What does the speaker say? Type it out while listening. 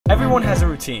Everyone has a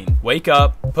routine. Wake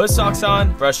up, put socks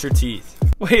on, brush your teeth.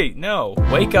 Wait, no.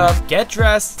 Wake up, get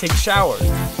dressed, take a shower.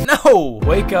 No!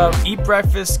 Wake up, eat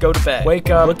breakfast, go to bed. Wake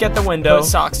up, look at the window, put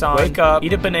socks on. Wake up,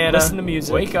 eat a banana, listen to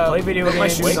music. Wake up, play video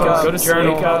games. Wake up, go to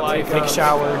journal, wake up, take a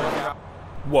shower.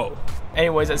 Whoa.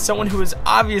 Anyways, as someone who has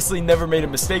obviously never made a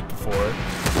mistake before,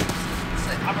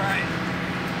 I'm alright.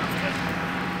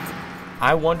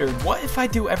 I wondered, what if I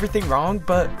do everything wrong,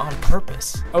 but on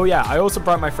purpose? Oh yeah, I also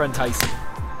brought my friend Tyson.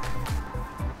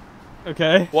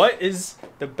 Okay. What is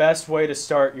the best way to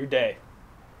start your day?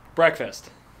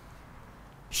 Breakfast.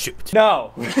 Shoot.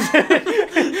 No.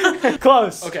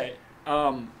 Close. Okay.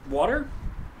 Water?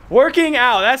 Working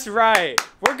out, that's right.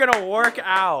 We're gonna work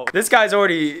out. This guy's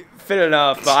already fit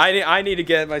enough, but I need to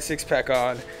get my six-pack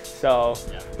on. So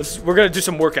we're gonna do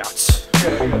some workouts.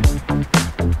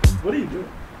 What are you doing?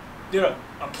 Dude,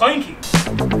 I'm planking.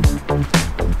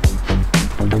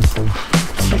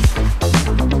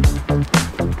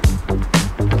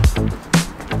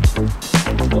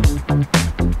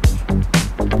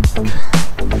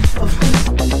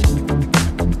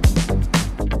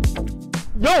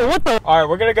 Yo, what the? All right,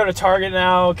 we're gonna go to Target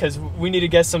now because we need to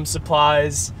get some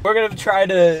supplies. We're gonna try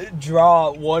to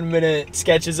draw 1-minute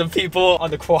sketches of people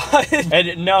on the quad.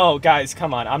 And no, guys,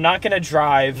 come on. I'm not gonna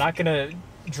drive. I'm not gonna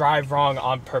drive wrong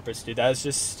on purpose, dude. That is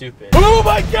just stupid. Oh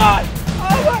my God!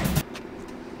 Oh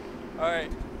my! All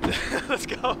right, let's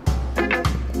go.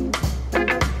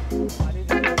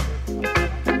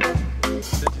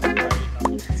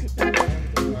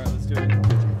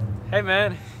 Hey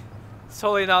man, it's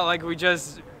totally not like we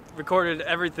just recorded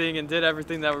everything and did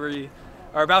everything that we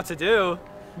are about to do.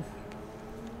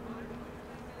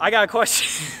 I got a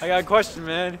question,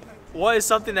 man. What is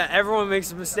something that everyone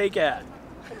makes a mistake at?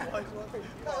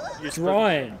 You're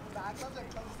drawing.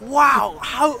 Wow,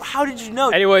 how did you know?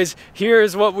 Anyways,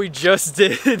 here's what we just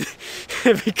did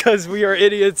because we are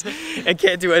idiots and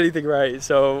can't do anything right.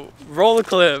 So roll the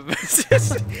clip.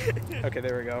 Okay,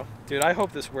 there we go. Dude, I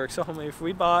hope this works. So if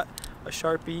we bought a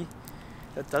Sharpie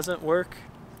that doesn't work,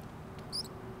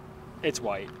 It's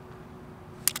white.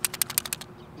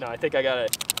 no, I think I got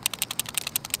it.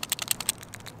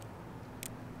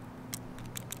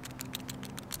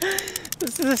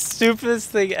 This is the stupidest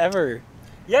thing ever.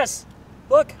 Yes.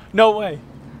 Look. No way.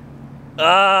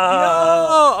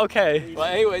 No! Okay. Well,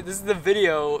 anyway, this is the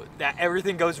video that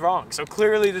everything goes wrong. So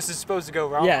clearly this is supposed to go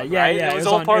wrong, Yeah. right? It was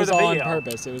all part of the video. It was on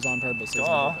purpose. It was on purpose.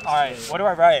 All right, what do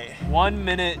I write? 1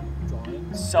 minute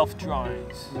Drawings.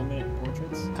 self-drawings. 1 minute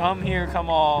portraits. Come here, come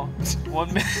all.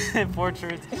 1 minute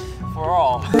portraits for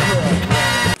all.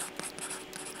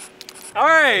 All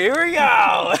right, here we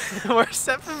go. We're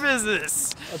set for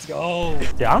business. Let's go.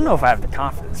 Dude, I don't know if I have the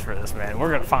confidence for this, man.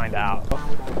 We're gonna find out.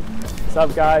 What's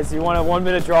up, guys? You want a 1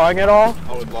 minute drawing at all?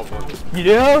 I would love one. You do?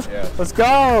 Yeah. Let's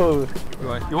go.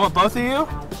 You want both of you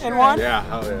in one? Yeah,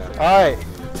 hell yeah. All right.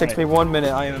 Takes me 1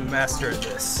 minute. I am a master at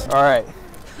this. All right.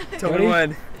 Tell me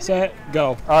when. Set.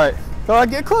 Go. All right. Go on,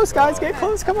 get close, guys. Get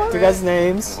close. Come on. Your guys'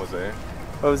 names? I'm Jose.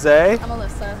 Jose. I'm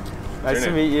Alyssa. Nice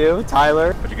to meet you.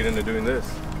 Tyler. How'd you get into doing this?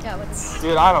 Yeah, let's.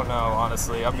 Dude, I don't know,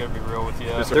 honestly. I'm gonna be real with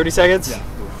you. 30 seconds? Yeah.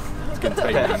 It's gonna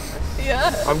take me.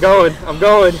 Yeah. I'm going.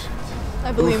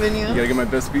 I believe in you. You gotta get my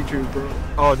best features, bro.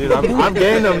 Oh, dude, I'm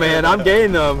getting them, man. I'm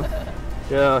getting them.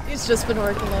 Yeah. He's just been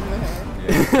working on my hair.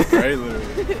 Yeah, right,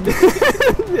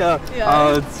 literally. Yeah. Yeah.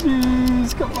 Oh,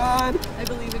 jeez, come on. I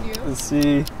believe in you. Let's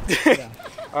see. Yeah.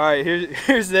 All right,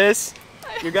 here's this.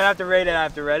 You're gonna have to rate it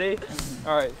after. Ready?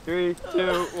 All right, 3,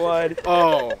 2, 1.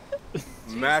 Oh,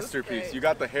 masterpiece. Christ. You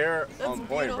got the hair That's on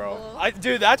point, bro. beautiful.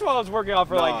 Dude, that's what I was working on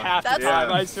for like half the That's- time.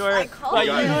 I swear. I called Like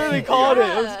it. you literally You called got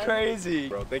it. it. It was crazy.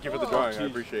 Bro, thank you for the drawing. I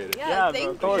appreciate it. Yeah, Yeah, bro, thank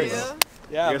of course. you.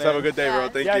 Yeah, You guys man. have a good day, bro.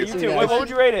 Thank Yeah, you. you See too. you What guys. would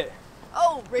you rate it?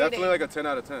 Oh, rating. Definitely like a 10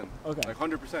 out of 10. Okay. Like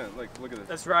 100%. Like, look at this.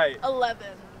 That's right. 11.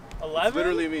 11. It's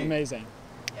literally me. Amazing.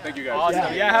 Thank you guys.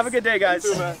 Awesome. Yeah. Have a good day, guys.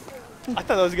 You too, man. I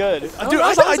thought that was good. Dude, that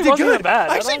I thought I actually did wasn't good. that bad.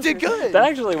 I actually did good. That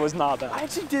actually was not bad. I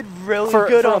actually did really For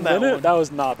good a on that minute, one. that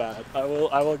was not bad. I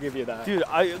will give you that. Dude,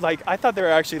 I thought they were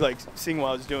actually like seeing what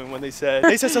I was doing when they said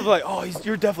something like, "Oh,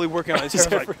 you're definitely working on his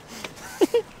hair." I was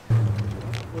like,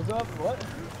 what's up? What?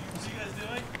 What's you guys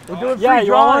doing? We're doing free Yeah, you're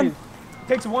drawing. on.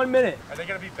 Takes 1 minute. Are they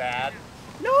gonna be bad?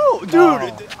 No, dude.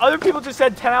 No. Other people just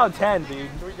said 10 out of 10, dude. Can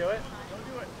we do it?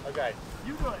 Don't do it. Okay.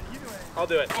 You do it. You do it. I'll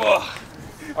do it. Ugh.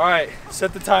 All right,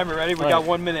 set the timer. Ready? We All got right.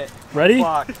 1 minute. Ready?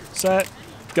 Clock. Set.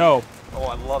 Go. Oh,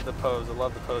 I love the pose. I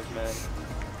love the pose, man.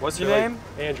 What's your name?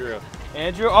 Andrew.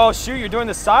 Andrew. Oh, shoot, you're doing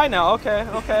the side now. Okay,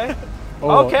 okay.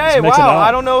 Oh, Okay, let's mix it wow. up.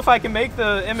 I don't know if I can make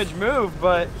the image move,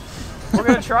 but we're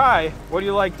gonna try. What do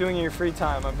you like doing in your free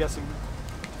time? I'm guessing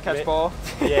catch ball.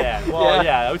 Yeah, well, Yeah.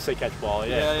 yeah. I would say catch ball,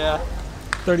 yeah. Yeah, yeah.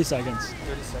 30 seconds.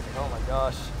 30 seconds. Oh my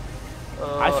gosh.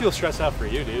 I feel stressed out for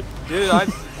you, dude.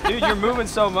 Dude, you're moving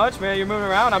so much, man. You're moving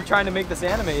around. I'm trying to make this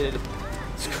animated.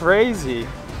 It's crazy.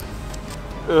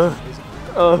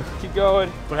 Ugh. Keep going.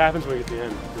 What happens when you get to the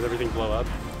end? Does everything blow up?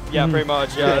 Yeah, pretty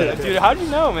much. Yeah. Dude, how do you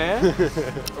know, man? Okay.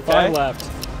 5 left.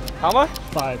 How much?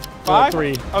 5. 5?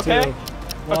 3. Okay. 2,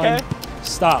 1. Okay.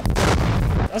 Stop.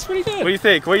 That's pretty good. What do you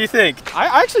think? What do you think?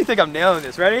 I actually think I'm nailing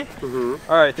this. Ready?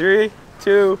 Mm-hmm. All right, 3,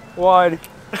 2, 1.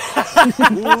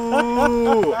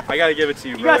 Ooh, I gotta give it to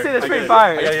you, You brother. gotta say that's pretty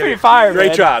fire. It's pretty fire, fire, Great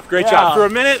man. job, great job. For a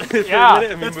minute,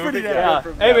 Yeah. that's pretty good. Yeah.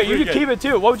 Hey, but you can keep it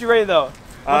too. What would you rate it though?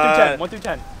 1 through 10. 1 through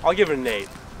 10. I'll give it an 8.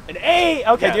 An 8.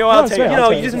 Okay, Yeah. do you know what? I'll take it. fair. You know,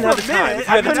 I'll you take just it. didn't have the time. If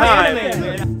you I had the couldn't time.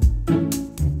 animate it.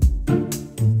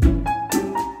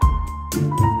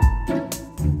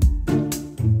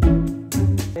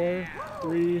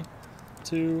 3,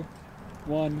 2,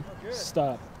 1.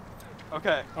 Stop.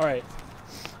 Okay. All right.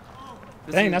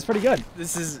 Dang, that's pretty good.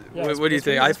 This is. Yeah, what do you that's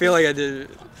think? pretty- I feel like I did.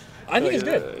 I think it's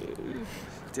good.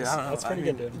 Dude, I don't know. That's pretty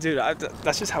good, dude. Dude,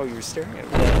 that's just how you were staring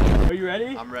at me. Are you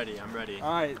ready? I'm ready, I'm ready.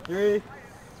 All right, 3,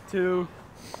 2,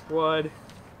 1.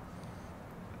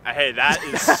 Hey, that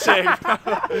is sick.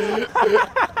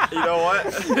 You know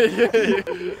what?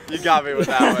 You got me with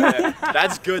that one. Yeah.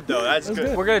 That's good though. That's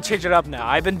good. We're gonna change it up now.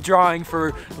 I've been drawing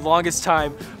for the longest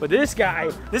time, but this guy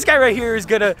right here is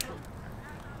gonna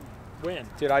Win.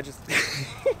 Dude, I just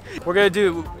we're gonna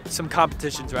do some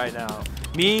competitions right now.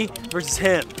 Me versus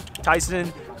him.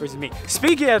 Tyson versus me.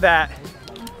 Speaking of that,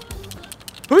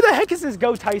 who the heck is this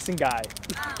Go Tyson guy?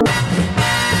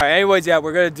 All right, anyways, yeah,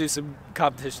 we're gonna do some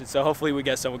competition, so hopefully we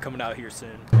get someone coming out here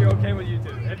soon. You're okay with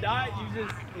YouTube? If not, you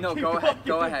just No, go ahead.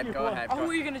 Go ahead. Oh,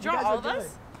 were you gonna draw all of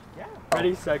us? Yeah.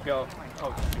 Ready, set, go.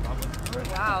 Oh,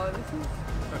 Wow, this is.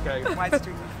 okay. Why is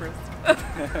doing you first?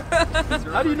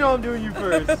 How do you know I'm doing you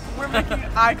first? We're making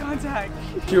eye contact.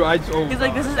 Dude, He's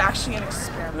like, this is actually an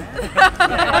experiment.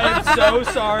 I am so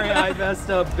sorry. I messed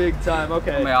up big time.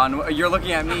 Okay. Man, you're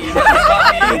looking at me. You never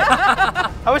saw me.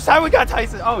 How much time we got,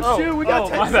 Tyson? Oh, shoot, we got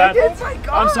 10 my bad. seconds. Oh my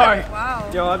god. I'm sorry. Wow.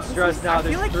 Yo, I'm stressed now. I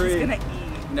feel like There's 3. he's gonna eat.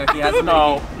 No, he hasn't.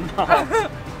 No.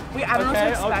 Wait, I don't know what to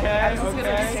expect. I don't know if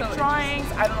okay. he's gonna drawings.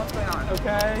 I don't know what's going on.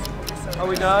 Okay. So Are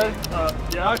we done?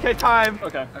 Yeah. Okay, time.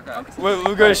 Okay. Okay. We're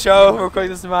going to show real quick.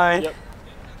 This is mine. Yep.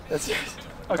 That's yours.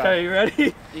 Okay, you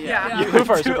ready? Yeah. You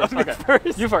first. Do You first. me Okay.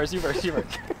 first. You first. You first. You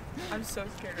first. I'm so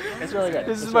scared. It's really good.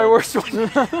 This is my worst one.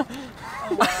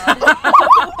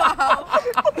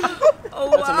 Oh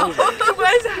wow. That's amazing. You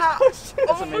guys have.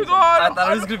 Oh my god. I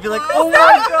thought it was gonna be like, Oh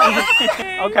my god.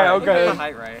 Okay, okay. the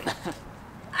height right.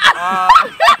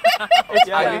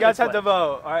 Yeah, you guys have to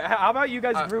vote. All right, how about you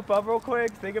guys group up real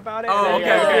quick? Think about it. Oh, and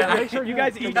then okay. Make sure you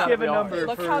guys each give a number.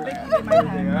 Look for how big he made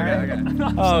my head.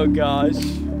 Okay. Oh gosh.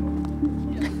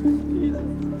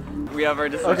 We have our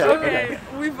decision. Okay,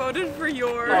 we voted for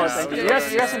yours. Oh, thank you. You guys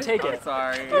can take I'm it.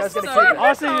 sorry. You guys gotta Sorry. keep it.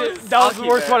 Honestly, that was I'll the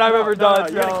keep worst it. one I've ever No, done.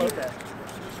 you gotta so- keep it.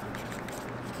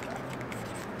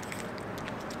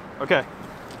 Okay.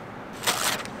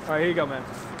 All right, here you go, man.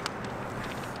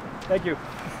 Thank you.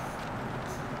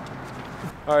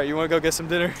 All right, you want to go get some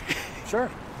dinner? Sure.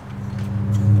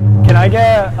 Can I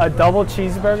get a double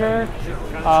cheeseburger,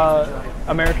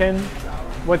 American,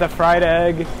 with a fried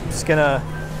egg? Just gonna.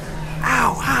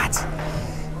 Ow, hot!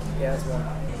 Yeah, that's one.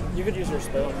 You could use your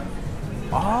spoon.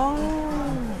 Oh.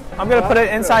 I'm gonna put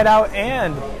it inside out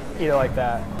and eat it like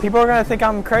that. People are gonna think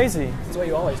I'm crazy. That's what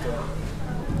you always do.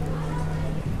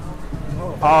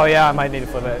 Oh yeah, I might need to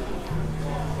flip it.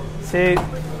 See,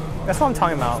 that's what I'm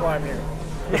talking about. That's why I'm here.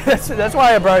 that's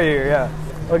why I brought you here, yeah.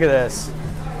 Look at this.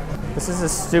 This is the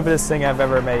stupidest thing I've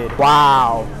ever made.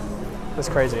 Wow. That's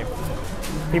crazy.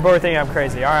 People are thinking I'm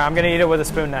crazy. All right, I'm gonna eat it with a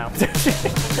spoon now.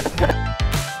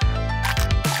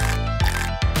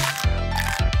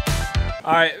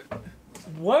 All right.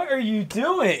 What are you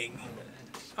doing?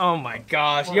 Oh my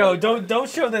gosh. Yo, don't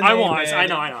show the name. I won't. man. I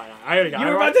know. I already got it. You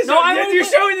were about to show you're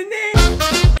showing the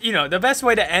name. You know, the best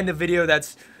way to end a video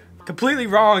that's completely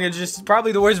wrong and just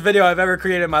probably the worst video I've ever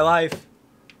created in my life.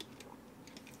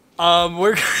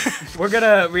 We're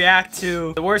gonna react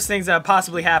to the worst things that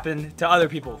possibly happened to other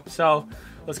people. So,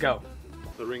 let's go.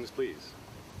 The rings, please.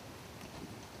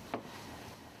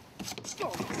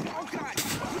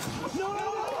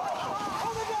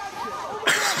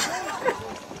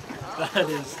 That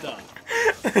is tough.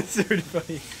 That's pretty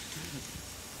funny.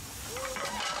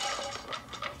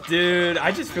 Dude,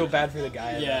 I just feel bad for the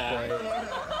guy. At Yeah. that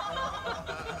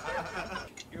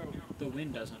point. The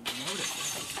wind doesn't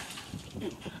notice.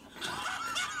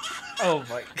 Oh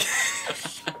my.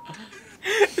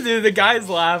 Dude, the guys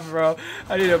laugh, bro.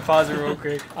 I need to pause it real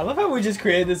quick. I love how we just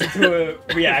created this into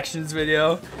a reactions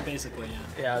video. Basically,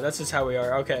 yeah. Yeah, that's just how we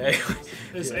are. Okay.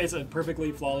 It's a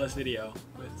perfectly flawless video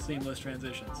with seamless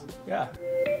transitions. Yeah.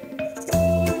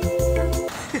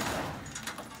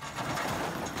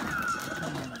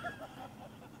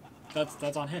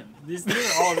 That's on him. These are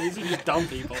just dumb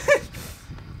people.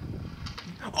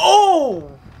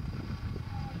 Oh!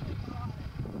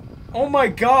 Oh my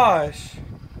gosh.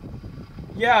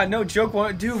 Yeah, no joke.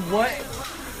 Dude, what?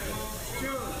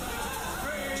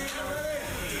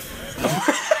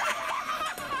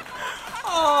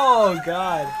 Oh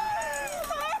god.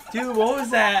 Dude, what was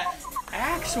that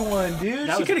axe one, dude?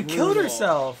 That She was could have killed brutal.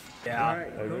 herself. Yeah.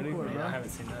 Alright, go for it, I man. haven't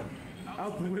seen that.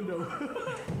 Out the window.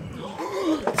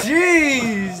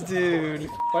 Jeez, dude.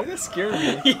 Why did that scare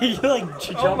me? You like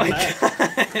jump Oh my back.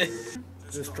 god.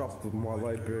 Just dropped my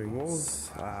weight bearing walls.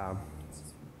 Yeah,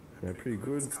 pretty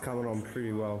good. It's coming on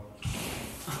pretty well.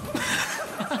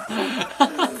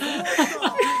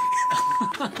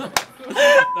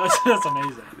 That's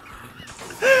amazing.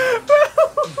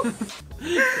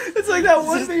 It's like that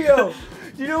one video.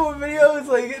 Do you know what video? It's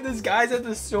like this guy's at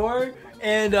the store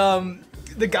and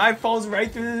the guy falls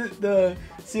right through the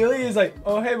ceiling. He's like,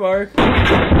 "Oh hey Mark."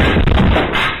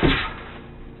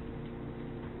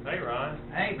 Hey Ron.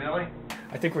 Hey Billy.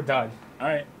 I think we're done. All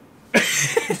right.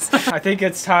 I think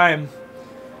it's time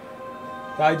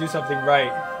that I do something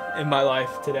right in my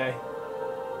life today.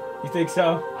 You think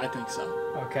so? I think so.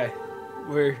 Okay.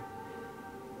 We're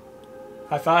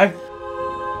high five.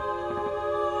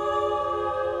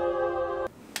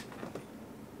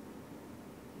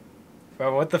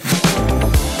 Bro, what the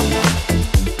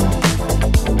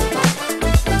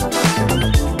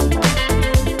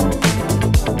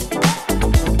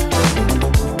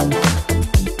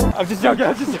I'm just joking,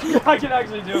 I can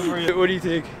actually do it for you. What do you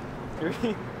think?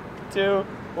 3, 2,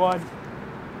 1.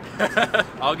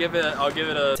 I'll give it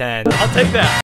a 10. I'll take that.